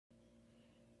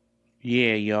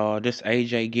Yeah, y'all, this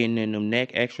AJ getting in them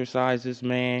neck exercises,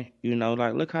 man. You know,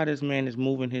 like, look how this man is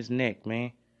moving his neck,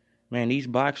 man. Man, these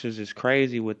boxers is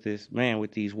crazy with this, man,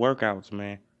 with these workouts,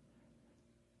 man.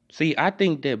 See, I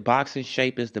think that boxing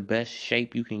shape is the best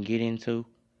shape you can get into.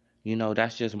 You know,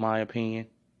 that's just my opinion.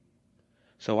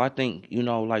 So I think,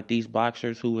 like these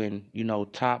boxers who in,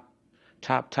 top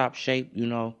shape,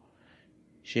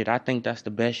 shit, I think that's the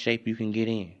best shape you can get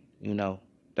in, you know.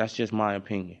 That's just my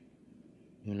opinion,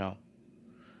 you know.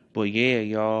 But yeah,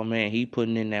 y'all, man, he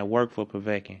putting in that work for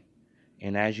Povetkin.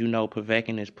 And as you know,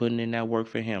 Povetkin is putting in that work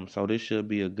for him. So this should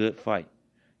be a good fight.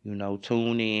 You know,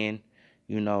 tune in,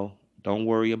 you know, don't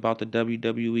worry about the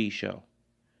WWE show,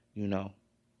 you know.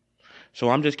 So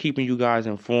I'm just keeping you guys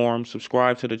informed.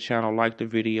 Subscribe to the channel, like the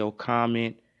video,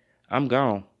 comment. I'm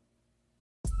gone.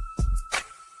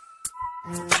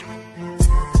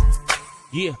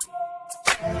 Yeah.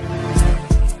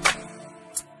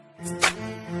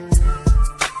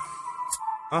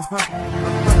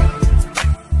 Uh-huh.